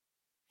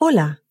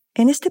Hola,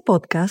 en este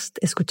podcast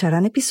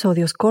escucharán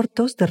episodios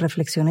cortos de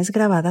reflexiones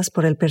grabadas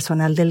por el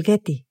personal del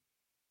Getty.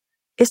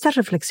 Estas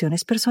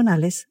reflexiones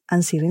personales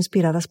han sido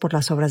inspiradas por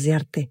las obras de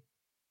arte.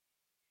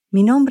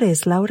 Mi nombre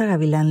es Laura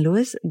Gavilán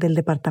Lewis del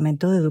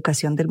Departamento de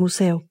Educación del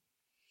Museo.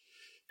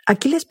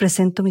 Aquí les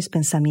presento mis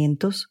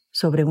pensamientos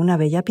sobre una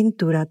bella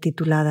pintura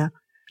titulada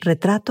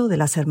Retrato de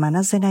las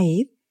hermanas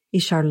Zenaïde y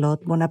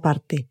Charlotte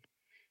Bonaparte,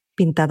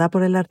 pintada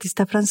por el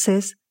artista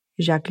francés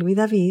Jacques-Louis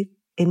David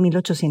en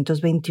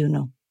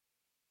 1821.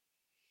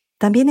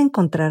 También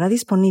encontrará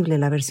disponible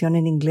la versión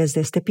en inglés de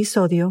este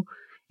episodio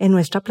en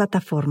nuestra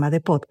plataforma de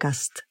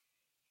podcast.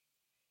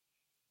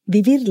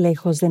 Vivir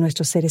lejos de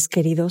nuestros seres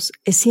queridos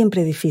es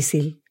siempre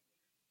difícil,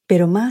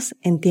 pero más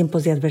en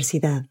tiempos de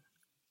adversidad.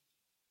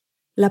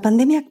 La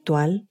pandemia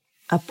actual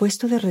ha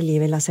puesto de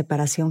relieve la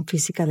separación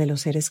física de los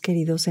seres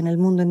queridos en el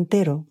mundo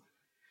entero,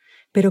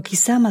 pero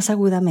quizá más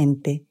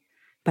agudamente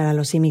para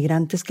los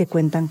inmigrantes que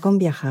cuentan con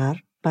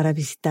viajar para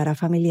visitar a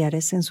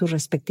familiares en sus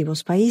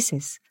respectivos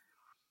países.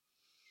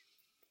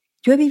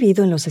 Yo he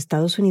vivido en los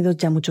Estados Unidos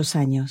ya muchos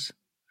años,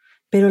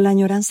 pero la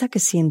añoranza que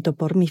siento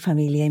por mi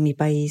familia y mi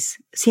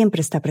país siempre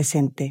está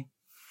presente.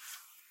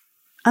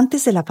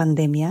 Antes de la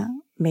pandemia,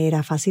 me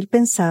era fácil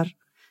pensar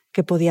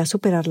que podía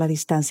superar la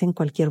distancia en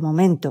cualquier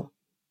momento,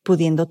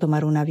 pudiendo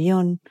tomar un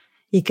avión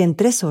y que en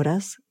 3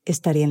 horas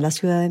estaría en la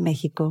Ciudad de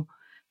México,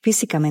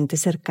 físicamente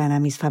cercana a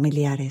mis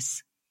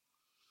familiares.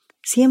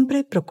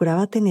 Siempre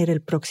procuraba tener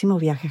el próximo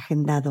viaje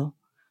agendado,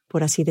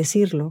 por así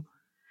decirlo,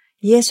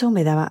 y eso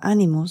me daba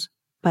ánimos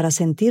para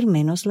sentir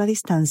menos la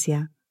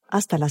distancia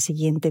hasta la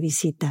siguiente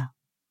visita.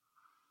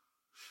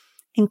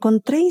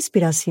 Encontré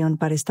inspiración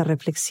para esta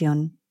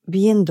reflexión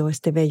viendo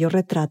este bello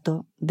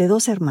retrato de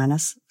 2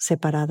 hermanas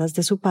separadas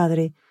de su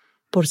padre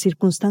por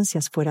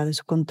circunstancias fuera de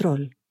su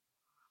control.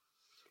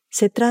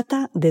 Se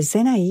trata de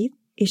Zenaïde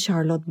y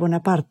Charlotte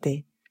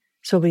Bonaparte,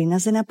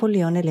 sobrinas de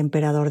Napoleón, el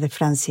emperador de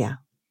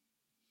Francia.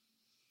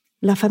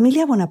 La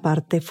familia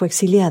Bonaparte fue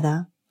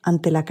exiliada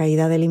ante la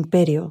caída del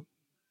imperio,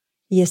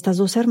 y estas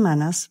 2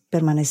 hermanas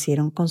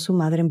permanecieron con su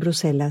madre en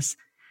Bruselas,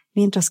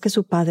 mientras que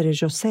su padre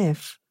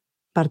Joseph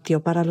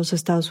partió para los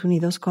Estados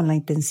Unidos con la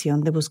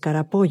intención de buscar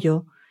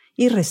apoyo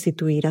y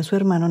restituir a su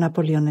hermano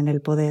Napoleón en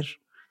el poder,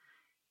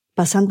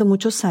 pasando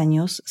muchos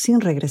años sin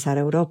regresar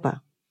a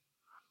Europa.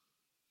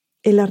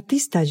 El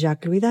artista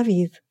Jacques-Louis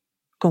David,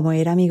 como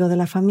era amigo de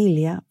la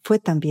familia, fue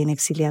también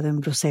exiliado en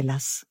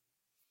Bruselas.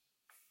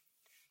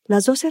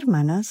 Las 2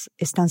 hermanas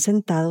están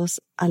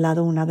sentados al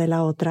lado una de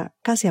la otra,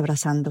 casi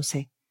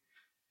abrazándose.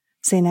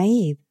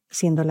 Zenaïde,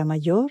 siendo la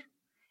mayor,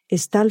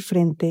 está al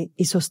frente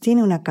y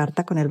sostiene una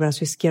carta con el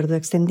brazo izquierdo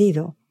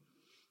extendido,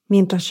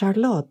 mientras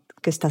Charlotte,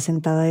 que está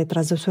sentada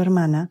detrás de su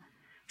hermana,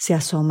 se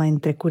asoma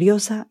entre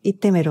curiosa y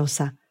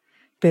temerosa,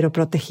 pero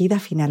protegida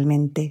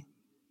finalmente.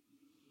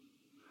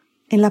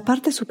 En la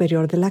parte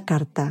superior de la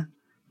carta,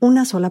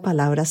 una sola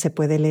palabra se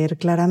puede leer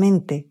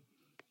claramente: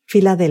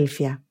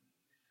 Filadelfia,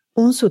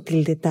 un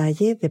sutil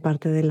detalle de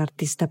parte del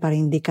artista para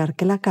indicar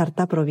que la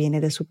carta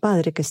proviene de su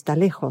padre que está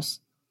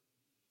lejos.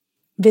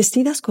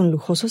 Vestidas con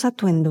lujosos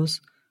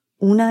atuendos,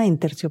 una en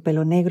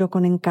terciopelo negro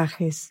con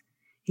encajes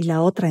y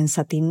la otra en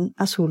satín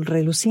azul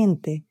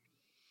reluciente,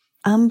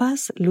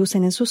 ambas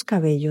lucen en sus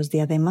cabellos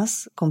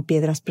diademas con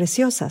piedras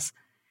preciosas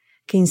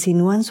que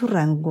insinúan su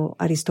rango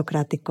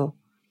aristocrático,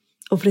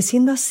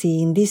 ofreciendo así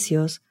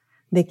indicios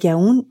de que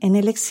aún en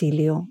el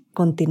exilio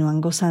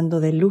continúan gozando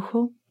del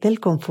lujo, del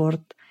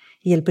confort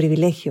y el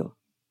privilegio.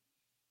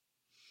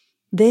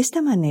 De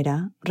esta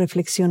manera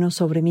reflexiono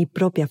sobre mi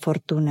propia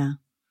fortuna.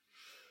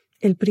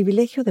 El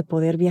privilegio de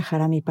poder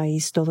viajar a mi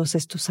país todos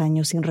estos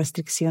años sin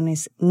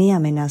restricciones ni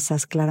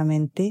amenazas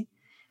claramente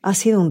ha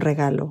sido un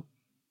regalo.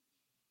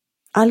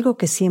 Algo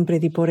que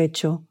siempre di por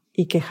hecho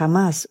y que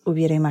jamás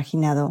hubiera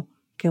imaginado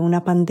que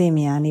una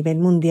pandemia a nivel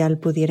mundial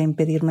pudiera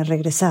impedirme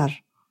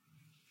regresar.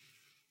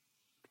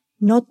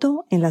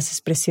 Noto en las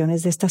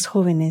expresiones de estas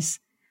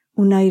jóvenes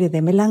un aire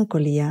de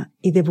melancolía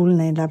y de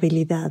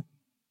vulnerabilidad,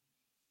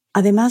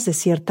 además de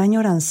cierta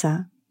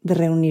añoranza de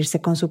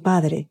reunirse con su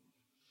padre.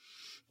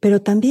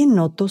 Pero también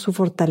noto su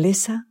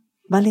fortaleza,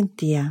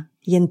 valentía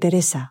y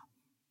entereza.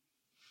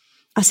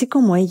 Así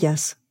como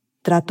ellas,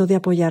 trato de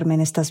apoyarme en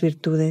estas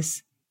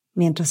virtudes,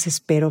 mientras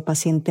espero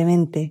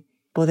pacientemente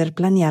poder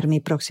planear mi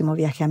próximo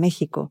viaje a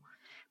México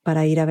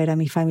para ir a ver a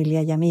mi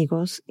familia y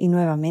amigos y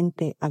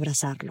nuevamente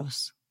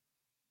abrazarlos.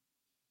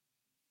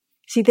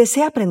 Si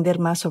desea aprender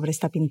más sobre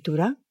esta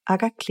pintura,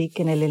 haga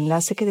clic en el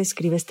enlace que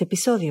describe este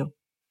episodio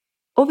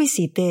o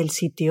visite el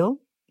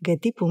sitio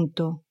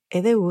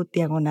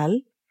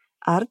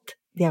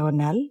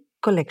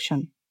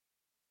getty.edu/art/collection.